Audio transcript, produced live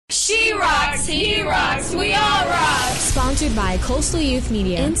She rocks, he rocks, we all rock. Sponsored by Coastal Youth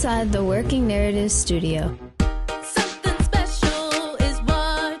Media. Inside the Working Narrative Studio. Something special is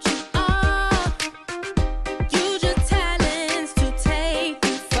what you are. Use your talents to take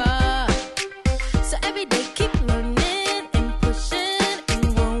you far. So every day keep learning and pushing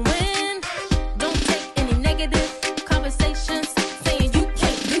and growing. Don't take any negative conversations saying you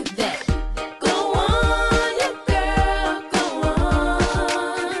can't do that. Go on, you girl, go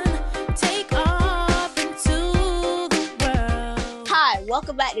on. Take off into the world. Hi,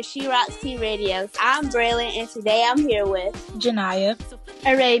 welcome back to She Rocks Tea Radio. I'm Braylon, and today I'm here with Janaya,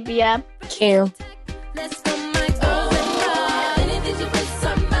 Arabia, Cam. Let's go, my girls, and ride. Anything she puts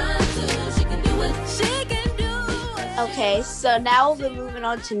her mind to, she can do it. She can do it. Okay, so now we're moving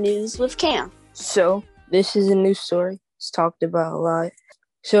on to news with Cam. So, this is a news story. It's talked about a lot.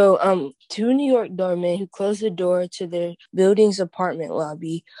 So, two New York doormen who closed the door to their building's apartment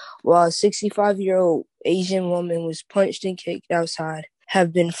lobby while a 65-year-old Asian woman was punched and kicked outside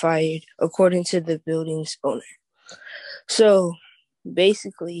have been fired, according to the building's owner. So,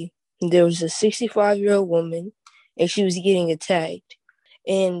 basically, there was a 65-year-old woman, and she was getting attacked.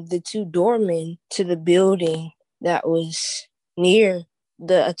 And the two doormen to the building that was near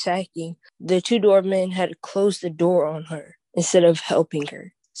the attacking, the two doormen had closed the door on her instead of helping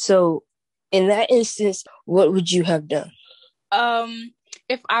her. So, in that instance, what would you have done?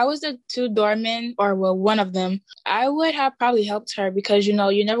 If I was the two doormen, or well, one of them, I would have probably helped her because, you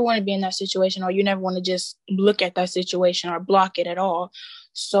never want to be in that situation, or you never want to just look at that situation or block it at all.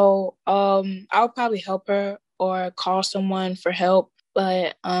 So, I would probably help her or call someone for help.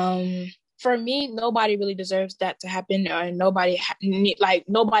 But, for me, nobody really deserves that to happen, or nobody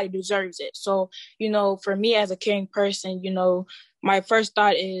deserves it. So, for me as a caring person, my first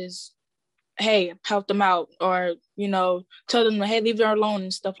thought is, hey, help them out, or, tell them, hey, leave her alone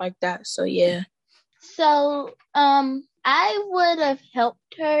and stuff like that. So, yeah. So, I would have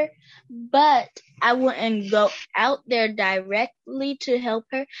helped her, but I wouldn't go out there directly to help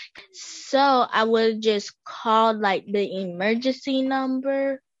her. So I would just call the emergency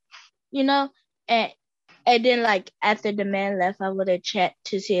number, and then after the man left, I would have checked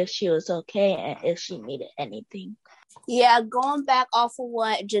to see if she was okay and if she needed anything. Yeah, going back off of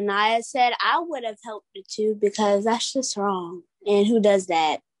what Janaya said, I would have helped her too because that's just wrong. And who does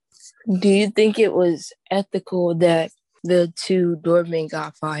that? Do you think it was ethical that the two doormen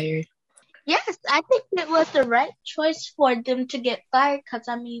got fired? Yes, I think it was the right choice for them to get fired because,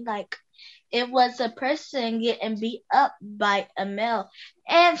 it was a person getting beat up by a male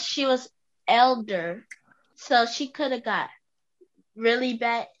and she was elder. So she could have got really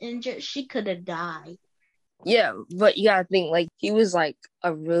bad injured. She could have died. Yeah, but you gotta think, he was, a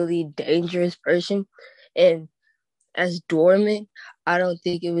really dangerous person. And as doorman, I don't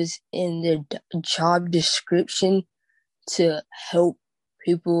think it was in their job description to help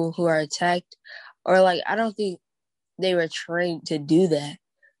people who are attacked. Or, I don't think they were trained to do that.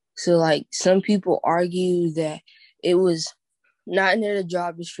 So, some people argue that it was not in their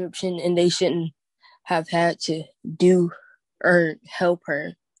job description and they shouldn't have had to do or help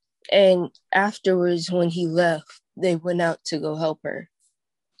her. And afterwards, when he left, they went out to go help her.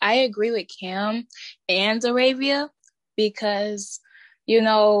 I agree with Cam and Arabia because,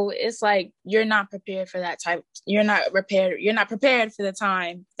 it's you're not prepared for that type. You're not prepared for the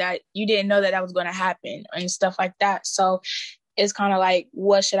time that you didn't know that was going to happen and stuff like that. So it's kind of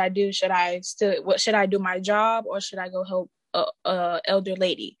what should I do? Should I do my job, or should I go help a elder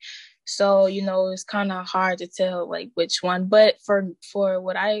lady? So, it's kind of hard to tell which one. But for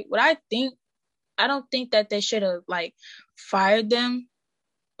what I think, I don't think that they should have fired them.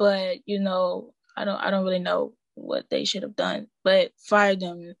 But, I don't really know what they should have done. But fire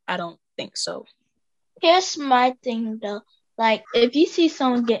them, I don't think so. Here's my thing though. If you see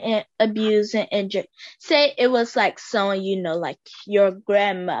someone getting abused and injured, say it was someone your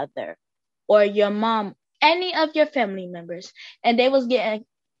grandmother or your mom, any of your family members, and they was getting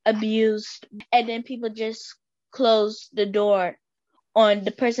abused, and then people just close the door on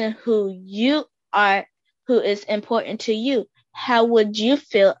the person who is important to you, how would you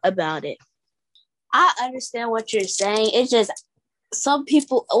feel about it? I understand what you're saying. It's just some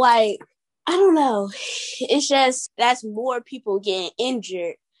people, I don't know. It's just that's more people getting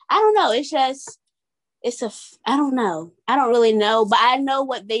injured. I don't know. I don't know. I don't really know, but I know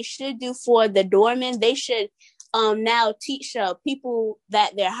what they should do for the doormen. They should now teach people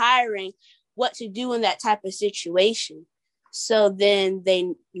that they're hiring what to do in that type of situation. So then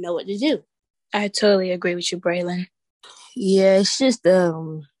they know what to do. I totally agree with you, Braylon. Yeah, it's just,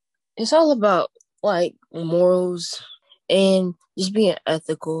 it's all about, morals and just being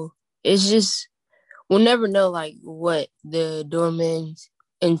ethical. It's just, we'll never know like what the doorman's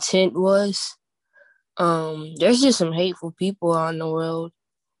intent was. There's just some hateful people out in the world,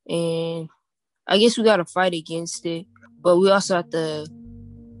 and I guess we gotta fight against it, but we also have to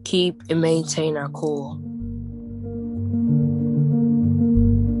keep and maintain our cool.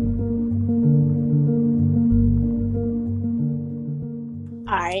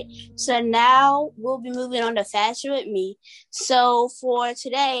 All right, so now we'll be moving on to Fashion with Me. So for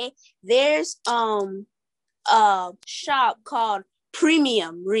today, there's a shop called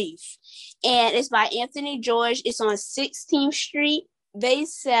Premium Reef, and it's by Anthony George. It's on 16th Street. They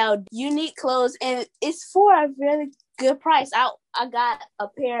sell unique clothes, and it's for a really good price. I got a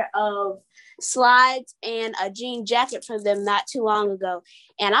pair of slides and a jean jacket from them not too long ago,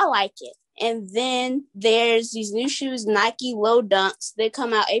 and I like it. And then there's these new shoes, Nike Low Dunks. They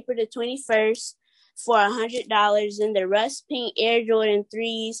come out April the 21st for $100. And the Rust Pink Air Jordan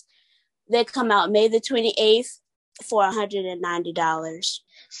 3s, they come out May the 28th for $190.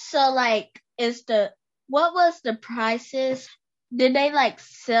 So, like, what was the prices? Did they, like,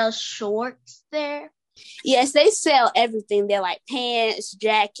 sell shorts there? Yes, they sell everything. They're like pants,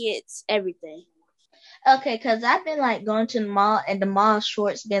 jackets, everything. Okay, because I've been, like, going to the mall, and the mall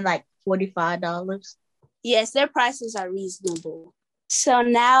shorts been, like, $45. Yes, their prices are reasonable. So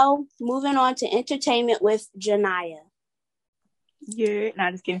now, moving on to entertainment with Janaya. Yeah,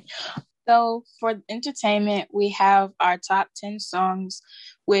 not just kidding. So for entertainment, we have our top 10 songs,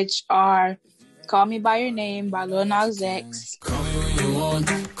 which are Call Me By Your Name by Lil Nas X, Call me when you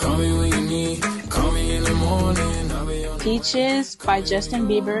want, call me when you need, call me in the morning, I'll be on Peaches by Justin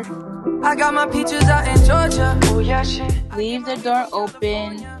Bieber, I got my peaches out in Georgia, oh yeah shit. Leave the Door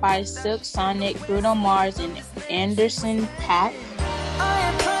Open by Silk Sonic, Bruno Mars, and Anderson .Paak, I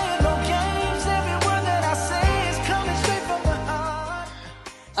ain't playing no games, every word that I say is coming straight from the heart.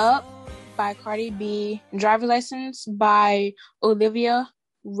 Up by Cardi B, Driver License by Olivia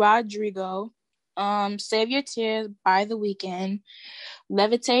Rodrigo, Save Your Tears by The Weeknd,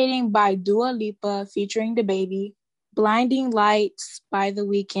 Levitating by Dua Lipa featuring DaBaby, Blinding Lights by The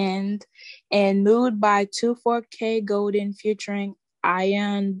Weeknd, and Mood by 24K Golden featuring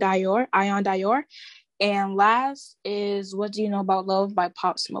Ion Dior. And last is What Do You Know About Love by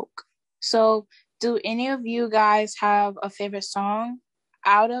Pop Smoke. So do any of you guys have a favorite song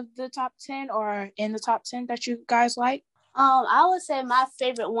out of the top 10 or in the top 10 that you guys like? I would say my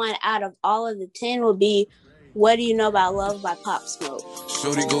favorite one out of all of the 10 would be What Do You Know About Love by Pop Smoke.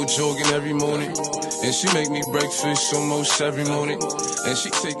 Shorty go jogging every morning, and she make me breakfast almost every morning, and she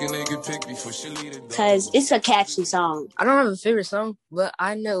take a nigga pic before she leave the door. Because it's a catchy song. I don't have a favorite song, but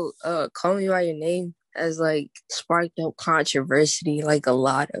I know Call Me By Your Name has like sparked up controversy, like a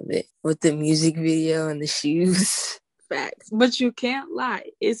lot of it, with the music video and the shoes. Facts. But you can't lie.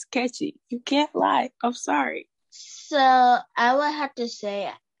 It's catchy. You can't lie. I'm sorry. So I would have to say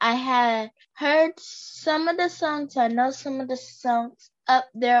I had heard some of the songs. I know some of the songs up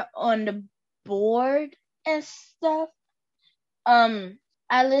there on the board and stuff.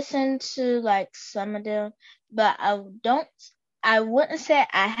 I listened to like some of them, but I wouldn't say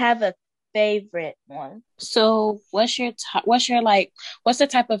I have a favorite one. So what's the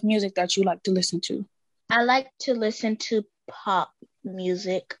type of music that you like to listen to? I like to listen to pop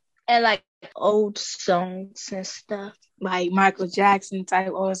music and like old songs and stuff. Like Michael Jackson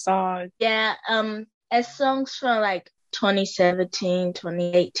type old songs. Yeah, and songs from like 2017,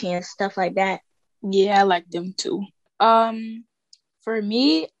 2018, stuff like that. Yeah, I like them too. For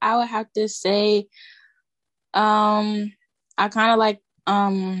me, I would have to say, I kind of like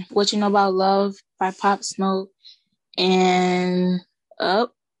What You Know About Love by Pop Smoke and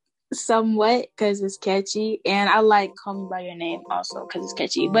Up somewhat because it's catchy, and I like Call Me By Your Name also because it's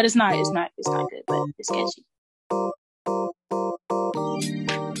catchy, but it's not good, but it's catchy.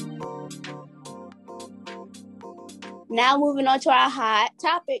 Now moving on to our hot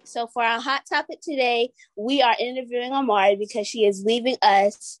topic. So for our hot topic today, we are interviewing Amari because she is leaving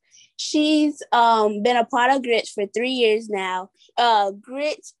us. She's been a part of Grits for 3 years now.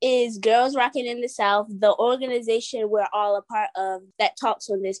 Grits is Girls Rocking in the South, the organization we're all a part of that talks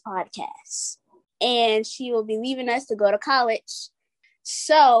on this podcast. And she will be leaving us to go to college.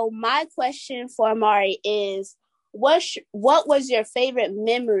 So my question for Amari is, what was your favorite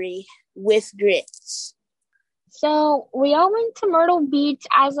memory with Grits? So we all went to Myrtle Beach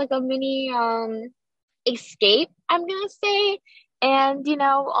as like a mini escape, I'm gonna say. And,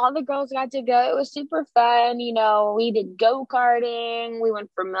 all the girls got to go. It was super fun. We did go-karting. We went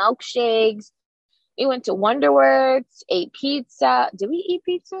for milkshakes. We went to Wonderworks, ate pizza. Did we eat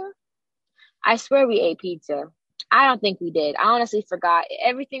pizza? I swear we ate pizza. I don't think we did. I honestly forgot.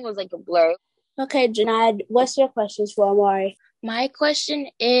 Everything was like a blur. Okay, Janai, what's your questions for Amari? My question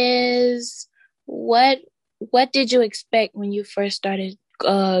is, what did you expect when you first started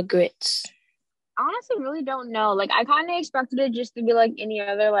Grits? I honestly really don't know. Like, I kind of expected it just to be like any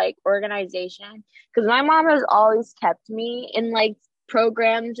other like organization, because my mom has always kept me in like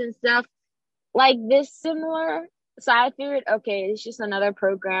programs and stuff like this similar. So I figured, okay, it's just another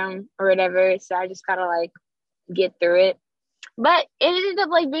program or whatever. So I just gotta like get through it. But it ended up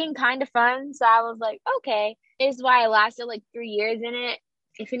like being kind of fun. So I was like, okay. This is why I lasted like 3 years in it.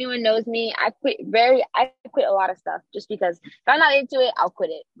 If anyone knows me, I quit a lot of stuff just because if I'm not into it, I'll quit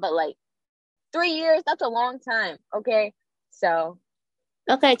it. But like 3 years, that's a long time. Okay. So.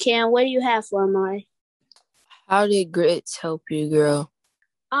 Okay, Cam, what do you have for Amari? How did Grits help you grow?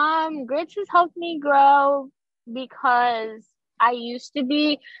 Grits has helped me grow because I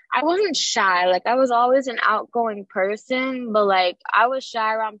wasn't shy. Like, I was always an outgoing person, but like I was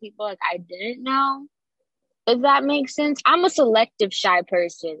shy around people like I didn't know. If that makes sense. I'm a selective shy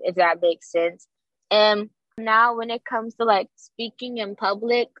person, if that makes sense. And now when it comes to like speaking in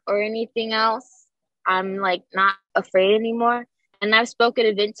public or anything else, I'm like not afraid anymore. And I've spoken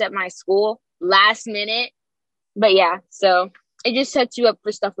at events at my school last minute. But yeah, so it just sets you up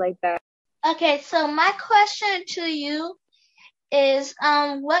for stuff like that. Okay, so my question to you is,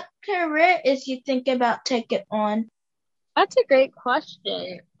 what career is you thinking about taking on? That's a great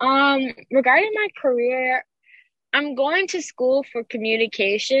question. Regarding my career, I'm going to school for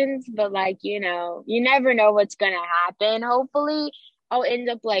communications, but like, you never know what's gonna happen. Hopefully, I'll end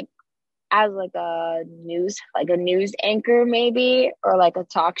up like as like a news anchor maybe, or like a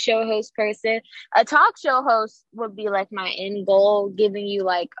talk show host person. A talk show host would be like my end goal, giving you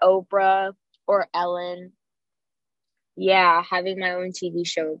like Oprah or Ellen. Yeah, having my own TV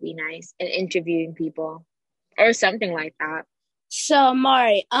show would be nice, and interviewing people or something like that. So,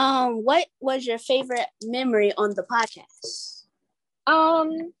 Amari, what was your favorite memory on the podcast?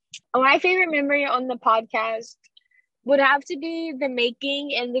 My favorite memory on the podcast would have to be the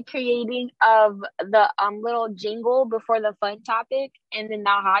making and the creating of the little jingle before the fun topic and then the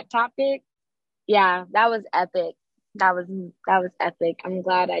hot topic. Yeah, that was epic. That was epic. I'm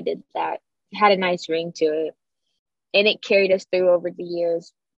glad I did that. It had a nice ring to it. And it carried us through over the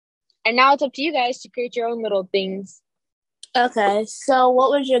years. And now it's up to you guys to create your own little things. Okay, so what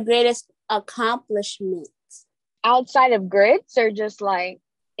was your greatest accomplishment? Outside of Grits, or just like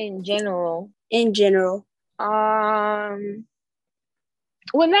in general? In general. When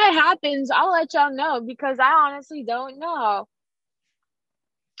that happens, I'll let y'all know, because I honestly don't know.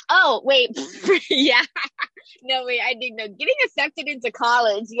 Oh, wait. Yeah. No, wait, I didn't know. Getting accepted into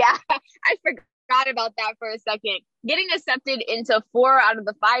college. Yeah, I forgot about that for a second. Getting accepted into 4 out of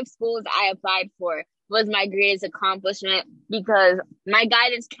the 5 schools I applied for was my greatest accomplishment, because my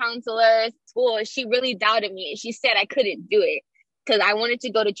guidance counselor at school, she really doubted me. She said I couldn't do it because I wanted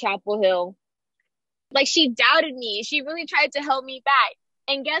to go to Chapel Hill. Like, she doubted me. She really tried to help me back.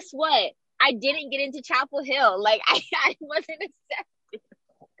 And guess what? I didn't get into Chapel Hill. Like, I wasn't accepted.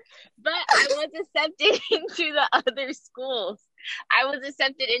 But I was accepted into the other schools. I was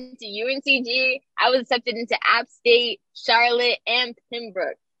accepted into UNCG. I was accepted into App State, Charlotte, and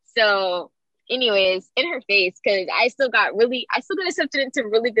Pembroke. So, anyways, in her face, because I still got accepted into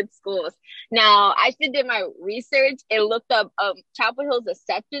really good schools. Now, I did my research and looked up Chapel Hill's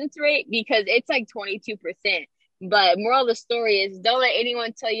acceptance rate, because it's like 22%. But moral of the story is, don't let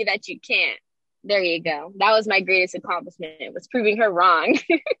anyone tell you that you can't. There you go. That was my greatest accomplishment. It was proving her wrong.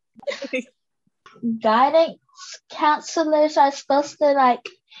 Guidance counselors are supposed to like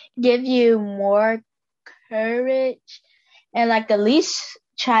give you more courage and like at least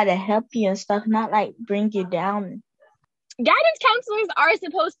try to help you and stuff, not like bring you down. Guidance counselors are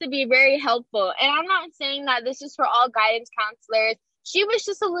supposed to be very helpful, and I'm not saying that this is for all guidance counselors. She was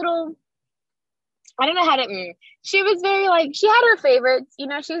just a little, I don't know how to, she was very like, she had her favorites, she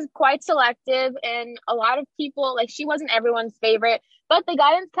was quite selective, and a lot of people, like, she wasn't everyone's favorite. But the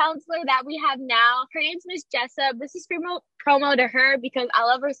guidance counselor that we have now, her name's Miss Jessup. This is promo to her, because I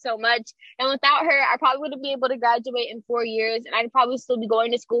love her so much. And without her, I probably wouldn't be able to graduate in 4 years, and I'd probably still be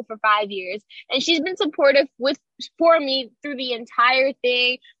going to school for 5 years. And she's been supportive for me through the entire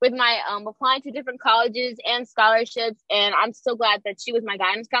thing, with my applying to different colleges and scholarships. And I'm so glad that she was my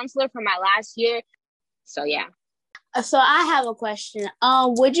guidance counselor for my last year. So yeah. So I have a question.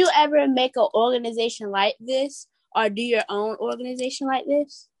 Would you ever make an organization like this, or do your own organization like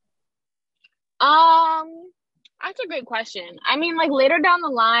this? That's a great question. I mean, like, later down the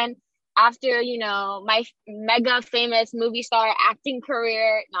line, after, my mega famous movie star acting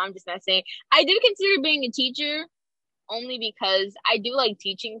career, no, I'm just not saying, I did consider being a teacher, only because I do like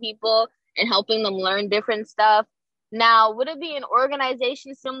teaching people and helping them learn different stuff. Now, would it be an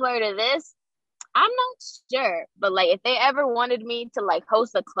organization similar to this? I'm not sure, but like if they ever wanted me to like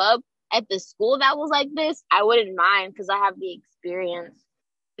host a club at the school that was like this, I wouldn't mind because I have the experience.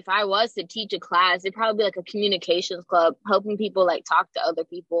 If I was to teach a class, it'd probably be like a communications club, helping people like talk to other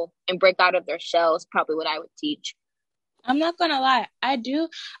people and break out of their shells, probably what I would teach. I'm not gonna lie, I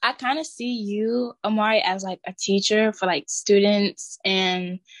kind of see you, Amari, as like a teacher for like students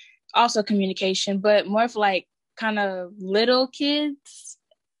and also communication, but more for like kind of little kids,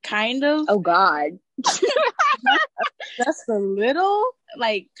 kind of. Oh God. That's a little,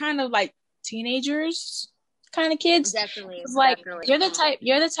 like kind of like teenagers kind of kids. Definitely. Like definitely.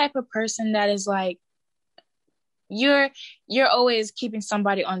 you're the type of person that is like you're always keeping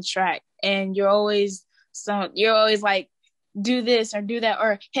somebody on track, and you're always like, do this or do that,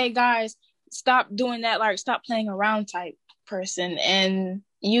 or hey guys, stop doing that, like stop playing around type person, and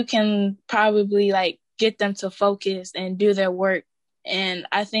you can probably like get them to focus and do their work. And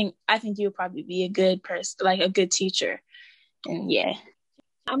I think you'll probably be a good person, like a good teacher. And yeah.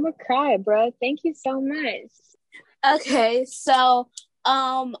 I'm gonna cry, bro. Thank you so much. Okay, so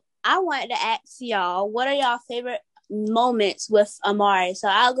I wanted to ask y'all, what are y'all favorite moments with Amari? So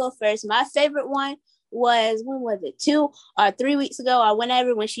I'll go first. My favorite one was, when was it, 2 or 3 weeks ago, or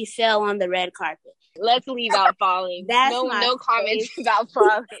whenever, when she fell on the red carpet. Let's leave out falling. No comments about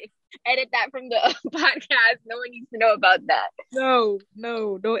falling. Edit that from the podcast. No one needs to know about that. No,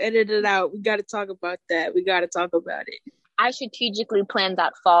 don't edit it out. We got to talk about that. We got to talk about it. I strategically planned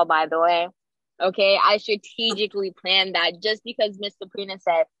that fall, by the way. Okay, I strategically planned that just because Miss Sabrina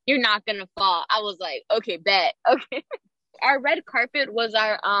said, you're not going to fall. I was like, okay, bet. Okay. Our red carpet was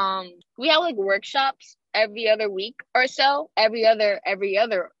our, we have like workshops every other week or so, every other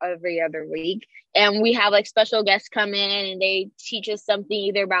week. And we have like special guests come in and they teach us something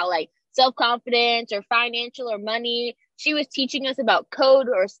either about like self-confidence or financial or money. She was teaching us about code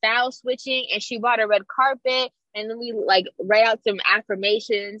or style switching, and she bought a red carpet, and then we like write out some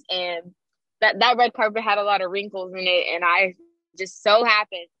affirmations, and that red carpet had a lot of wrinkles in it, and I just so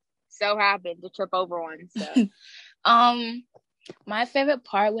happened to trip over one. So my favorite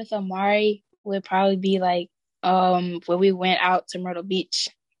part with Amari would probably be like when we went out to Myrtle Beach.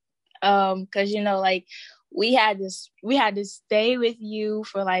 Because like we had to stay with you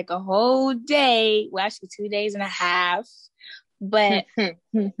for like a whole day, well actually 2 days and a half, but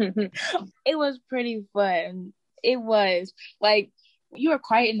it was pretty fun. It was like you were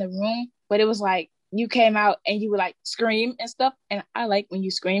quiet in the room, but it was like you came out and you would like scream and stuff, and I like when you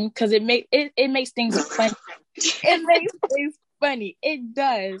scream because it makes things funny. It makes things funny. It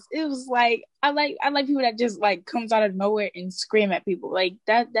does. It was like I like people that just like comes out of nowhere and scream at people like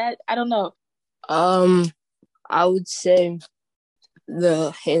that. I don't know. I would say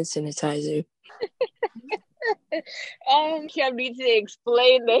the hand sanitizer. Cam needs to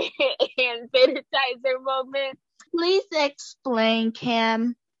explain the hand sanitizer moment. Please explain,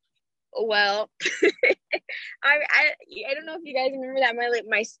 Cam. Well, I don't know if you guys remember that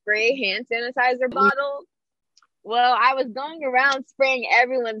my spray hand sanitizer bottle. Well, I was going around spraying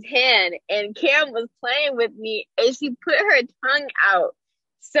everyone's hand, and Cam was playing with me, and she put her tongue out.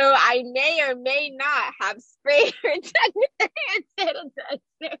 So I may or may not have sprayed her tongue with the hand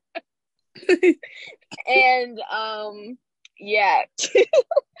sanitizer. And yeah.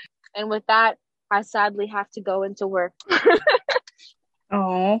 And with that, I sadly have to go into work.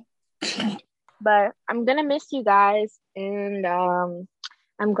 Oh. But I'm gonna miss you guys, and I'm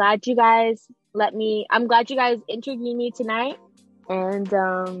glad you guys interviewed me tonight, and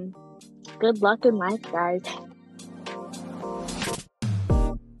good luck in life, guys.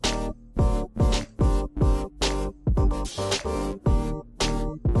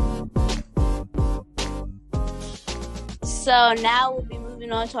 So now we'll be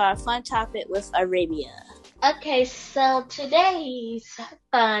moving on to our fun topic with Arabia. Okay, so today's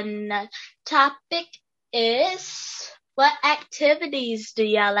fun topic is, what activities do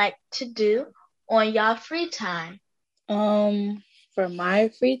y'all like to do on y'all free time? For my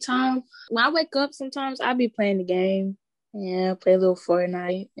free time, when I wake up, sometimes I'll be playing the game. Yeah, play a little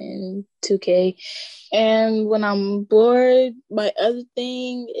Fortnite and 2K. And when I'm bored, my other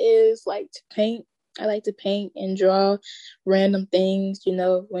thing is like to paint. I like to paint and draw random things.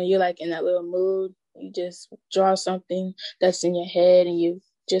 When you're like in that little mood, you just draw something that's in your head and you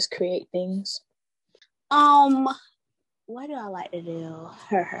just create things. What do I like to do?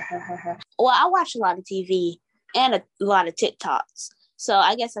 Well, I watch a lot of TV and a lot of TikToks. So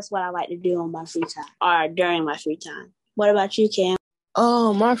I guess that's what I like to do on my free time or during my free time. What about you, Cam?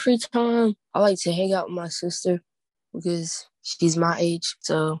 Oh, my free time, I like to hang out with my sister. because she's my age.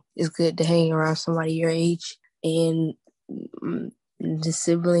 So it's good to hang around somebody your age. And the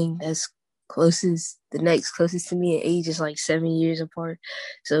sibling that's the next closest to me in age is like 7 years apart.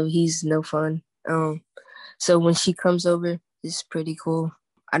 So he's no fun. So when she comes over, it's pretty cool.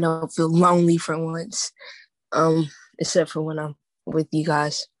 I don't feel lonely for once. Except for when I'm with you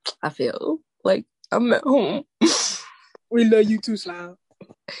guys. I feel like I'm at home. We love you too, Slime.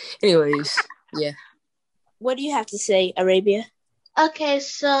 Anyways, yeah. What do you have to say, Arabia? Okay,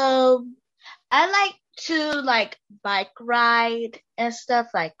 so I like to bike ride and stuff,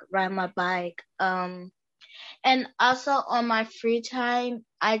 like ride my bike. And also on my free time,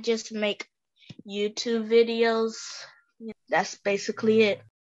 I just make YouTube videos. That's basically it.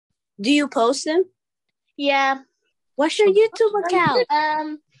 Do you post them? Yeah. What's your YouTube account?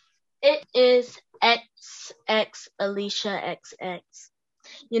 It is XX Alicia XX.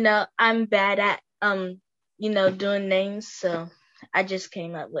 I'm bad at doing names, so I just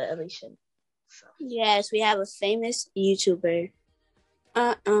came up with Alicia. So. Yes, we have a famous YouTuber.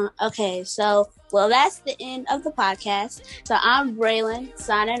 Okay, that's the end of the podcast. So I'm Braylon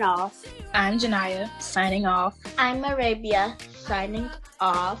signing off. I'm Janiyah signing off. I'm Arabia signing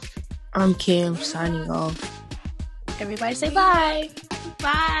off. I'm Cam signing off. Everybody say bye.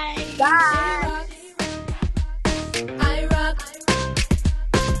 Bye. Bye. I rock.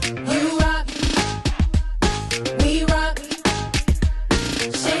 You rock. We rock.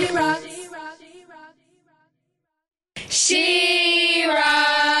 She rock. She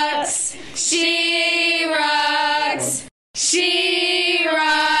rocks. She rocks. She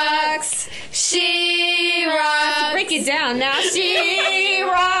rocks. She rocks. Break it down now. She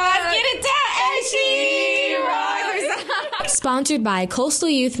rocks. Get it down. And she rocks. Sponsored by Coastal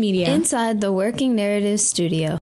Youth Media. Inside the Working Narrative Studio.